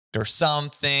or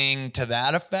something to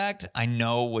that effect, I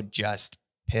know would just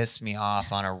piss me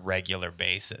off on a regular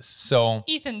basis. So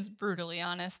Ethan's brutally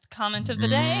honest comment of the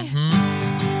day.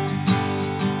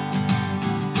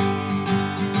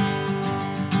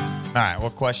 All right,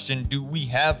 what question do we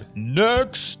have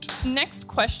next? Next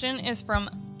question is from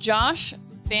Josh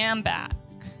Bambach.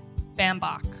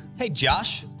 Hey,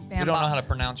 Josh. We don't know Bambach. how to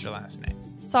pronounce your last name.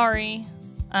 Sorry.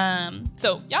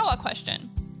 So, YAWA question.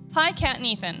 Hi, Kat and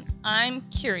Ethan. I'm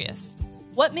curious.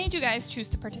 What made you guys choose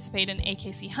to participate in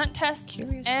AKC hunt tests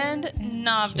and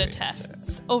NAVDA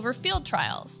tests over field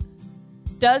trials?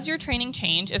 Does your training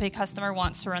change if a customer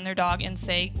wants to run their dog in,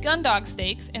 say, gun dog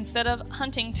stakes instead of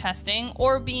hunting testing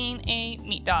or being a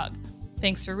meat dog?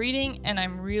 Thanks for reading, and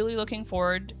I'm really looking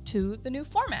forward to the new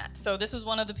format. So this was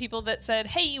one of the people that said,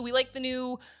 hey, we like the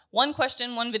new one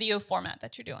question, one video format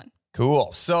that you're doing.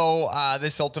 Cool. So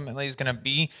this ultimately is going to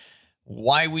be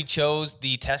why we chose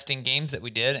the testing games that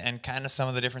we did and kind of some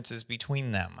of the differences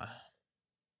between them.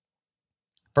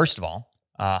 First of all,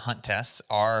 hunt tests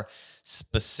are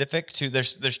specific to,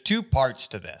 there's two parts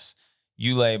to this.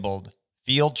 You labeled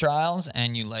field trials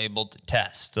and you labeled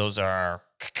tests. Those are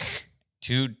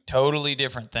two totally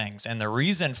different things. And the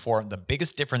reason for the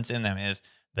biggest difference in them is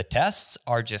the tests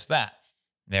are just that.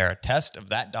 They're a test of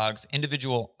that dog's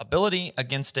individual ability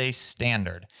against a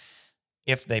standard.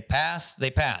 If they pass,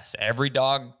 they pass. Every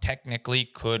dog technically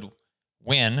could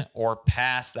win or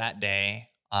pass that day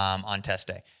on test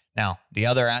day. Now, the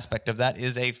other aspect of that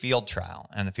is a field trial,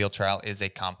 and the field trial is a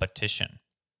competition.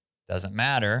 Doesn't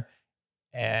matter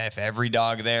if every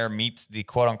dog there meets the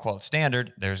quote-unquote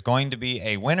standard, there's going to be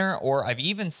a winner, or I've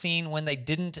even seen when they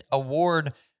didn't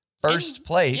award first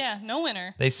place. Yeah, no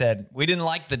winner. They said, we didn't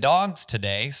like the dogs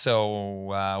today, so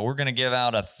we're going to give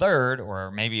out a third,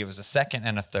 or maybe it was a second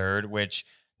and a third, which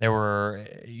there were,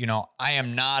 I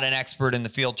am not an expert in the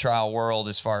field trial world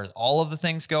as far as all of the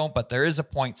things go, but there is a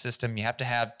point system. You have to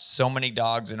have so many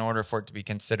dogs in order for it to be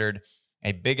considered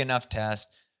a big enough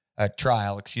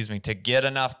trial, to get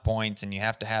enough points, and you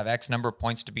have to have X number of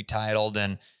points to be titled,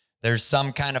 and there's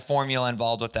some kind of formula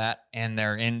involved with that, and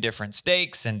they're in different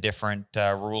stakes and different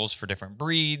rules for different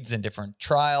breeds and different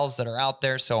trials that are out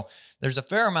there. So there's a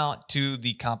fair amount to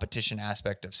the competition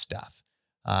aspect of stuff.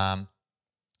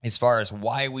 As far as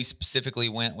why we specifically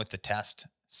went with the test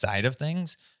side of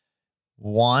things,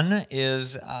 one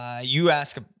is you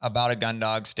ask about a gun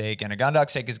dog stake, and a gun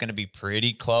dog stake is going to be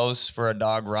pretty close for a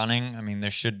dog running. I mean,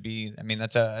 that's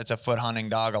a foot hunting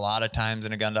dog a lot of times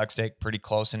in a gun dog stake, pretty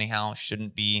close anyhow,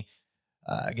 shouldn't be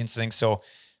against things. So,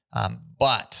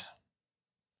 but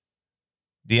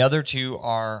the other two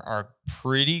are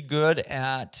pretty good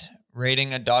at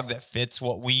rating a dog that fits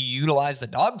what we utilize the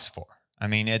dogs for. I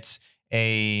mean, it's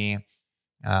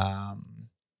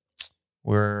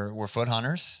we're foot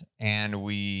hunters, and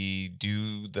we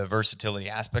do the versatility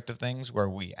aspect of things where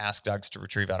we ask dogs to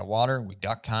retrieve out of water. We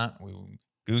duck hunt, we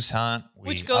goose hunt,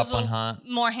 which goes upland hunt.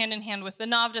 More hand in hand with the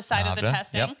NAVDA side of the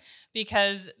testing,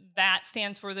 because that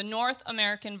stands for the North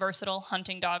American Versatile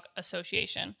Hunting Dog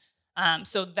Association.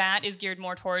 So that is geared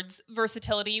more towards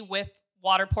versatility with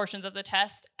water portions of the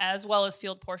test as well as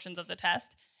field portions of the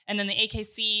test. And then the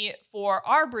AKC for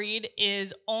our breed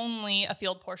is only a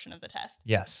field portion of the test.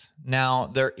 Yes. Now,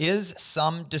 there is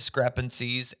some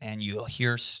discrepancies, and you'll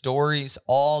hear stories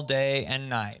all day and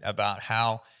night about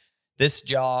how this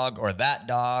dog or that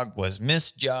dog was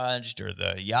misjudged, or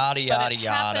the yada, yada,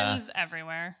 yada. It happens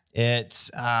everywhere.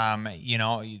 It's,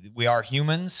 we are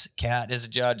humans. Kat is a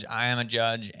judge. I am a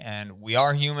judge, and we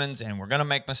are humans, and we're going to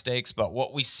make mistakes. But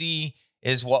what we see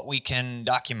is what we can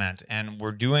document, and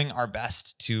we're doing our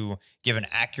best to give an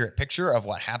accurate picture of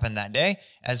what happened that day,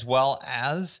 as well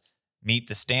as meet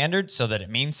the standard so that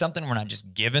it means something. We're not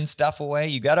just giving stuff away.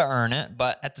 You got to earn it.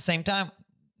 But at the same time,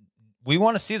 we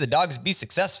want to see the dogs be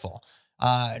successful,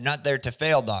 not there to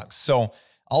fail dogs. So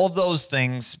all of those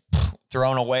things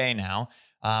thrown away now.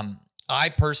 I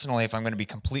personally, if I'm going to be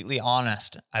completely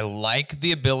honest, I like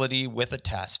the ability with a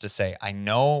test to say, I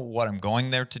know what I'm going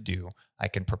there to do. I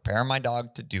can prepare my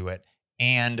dog to do it.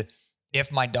 And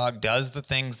if my dog does the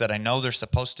things that I know they're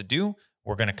supposed to do,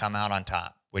 we're going to come out on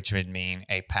top, which would mean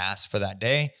a pass for that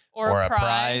day, or a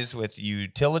prize with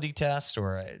utility test,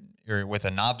 or with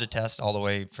a NAVDA test, all the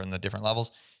way from the different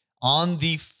levels. On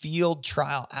the field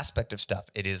trial aspect of stuff,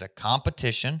 it is a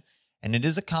competition, and it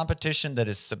is a competition that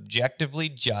is subjectively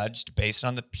judged based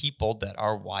on the people that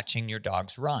are watching your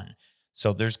dogs run.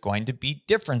 So there's going to be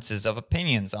differences of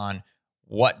opinions on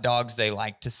what dogs they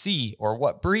like to see, or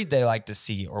what breed they like to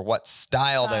see, or what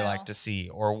style they like to see,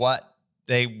 or what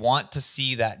they want to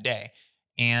see that day.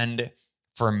 And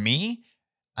for me,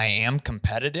 I am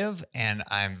competitive and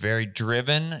I'm very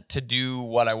driven to do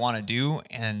what I want to do.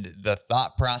 And the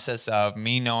thought process of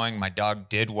me knowing my dog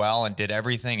did well and did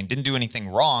everything and didn't do anything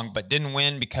wrong, but didn't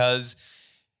win because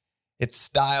its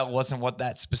style wasn't what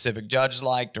that specific judge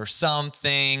liked or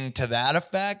something to that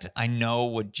effect, I know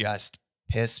would just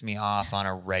piss me off on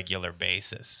a regular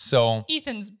basis. So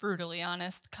Ethan's brutally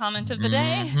honest comment of the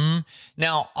day.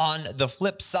 Now, on the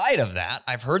flip side of that,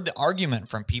 I've heard the argument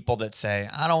from people that say,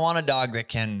 I don't want a dog that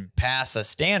can pass a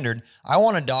standard. I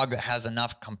want a dog that has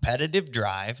enough competitive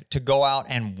drive to go out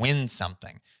and win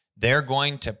something. They're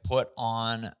going to put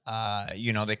on,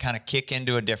 they kind of kick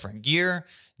into a different gear.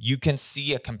 You can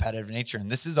see a competitive nature. And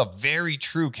this is a very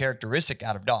true characteristic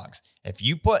out of dogs. If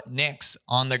you put Nix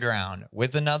on the ground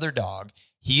with another dog,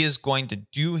 he is going to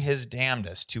do his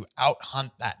damnedest to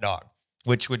out-hunt that dog,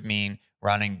 which would mean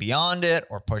running beyond it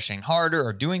or pushing harder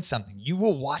or doing something. You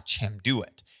will watch him do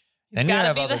it. He's got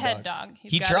to be the head dog.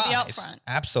 He's got to be out front.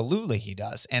 Absolutely, he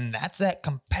does. And that's that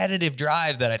competitive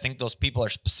drive that I think those people are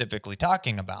specifically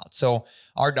talking about. So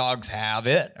our dogs have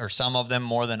it, or some of them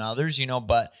more than others,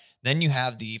 but then you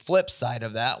have the flip side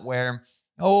of that where,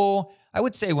 I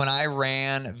would say when I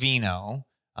ran Vino,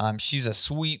 she's a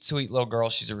sweet, sweet little girl.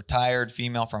 She's a retired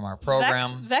female from our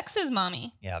program. Vex's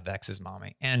mommy. Yeah, Vex's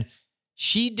mommy. And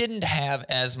she didn't have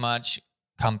as much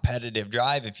competitive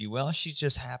drive, if you will. She's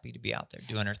just happy to be out there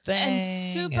doing her thing. And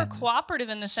super cooperative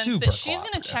in the sense that she's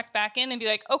going to check back in and be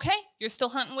like, okay, you're still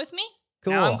hunting with me?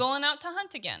 Cool. Now I'm going out to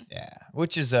hunt again. Yeah,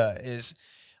 which is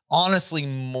honestly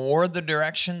more the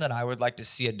direction that I would like to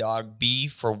see a dog be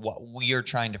for what we are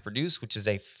trying to produce, which is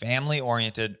a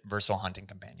family-oriented, versatile hunting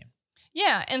companion.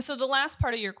 Yeah, and so the last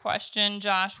part of your question,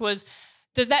 Josh, was,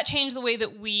 does that change the way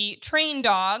that we train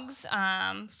dogs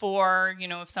for,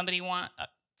 if somebody wants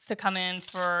to come in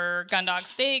for gun dog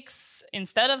stakes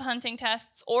instead of hunting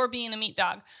tests or being a meat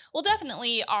dog? Well,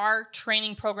 definitely our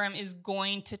training program is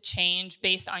going to change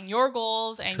based on your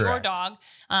goals and your dog.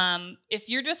 If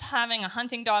you're just having a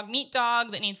hunting dog, meat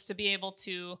dog that needs to be able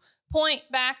to point,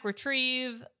 back,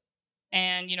 retrieve,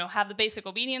 and, have the basic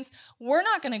obedience, we're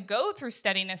not going to go through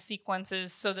steadiness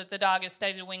sequences so that the dog is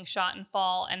steady to wing, shot, and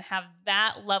fall and have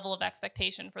that level of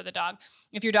expectation for the dog.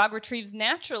 If your dog retrieves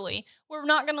naturally, we're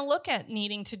not going to look at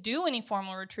needing to do any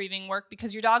formal retrieving work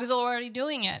because your dog is already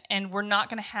doing it. And we're not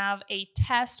going to have a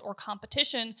test or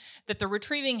competition that the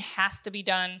retrieving has to be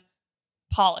done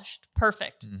polished,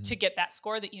 perfect to get that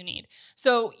score that you need.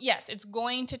 So yes, it's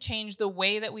going to change the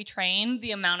way that we train,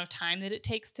 the amount of time that it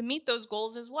takes to meet those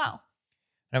goals as well.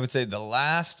 I would say the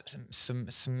last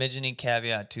smidgeny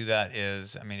caveat to that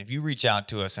is, if you reach out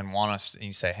to us and want us, and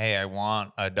you say, hey, I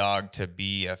want a dog to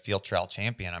be a field trial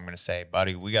champion, I'm going to say,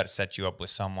 buddy, we got to set you up with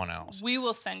someone else. We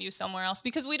will send you somewhere else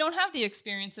because we don't have the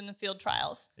experience in the field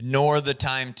trials. Nor the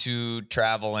time to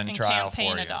travel and trial for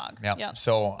you. A dog. Yep.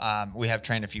 So we have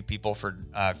trained a few people for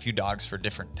a few dogs for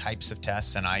different types of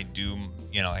tests. And I do,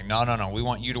 no, we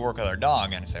want you to work with our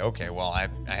dog. And I say, okay, well, I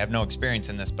have no experience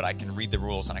in this, but I can read the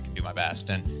rules and I can do my best.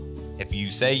 And if you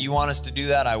say you want us to do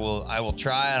that, I will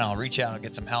try and I'll reach out and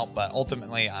get some help. But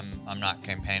ultimately, I'm not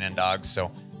campaigning dogs, so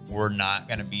we're not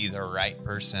going to be the right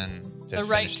person to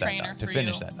finish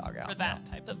that dog out. For that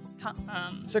type of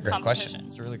It's a great question.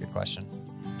 It's a really good question.